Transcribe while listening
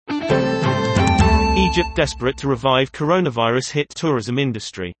Egypt desperate to revive coronavirus-hit tourism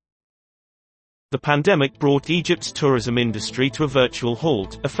industry. The pandemic brought Egypt's tourism industry to a virtual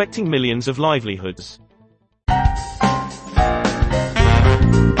halt, affecting millions of livelihoods.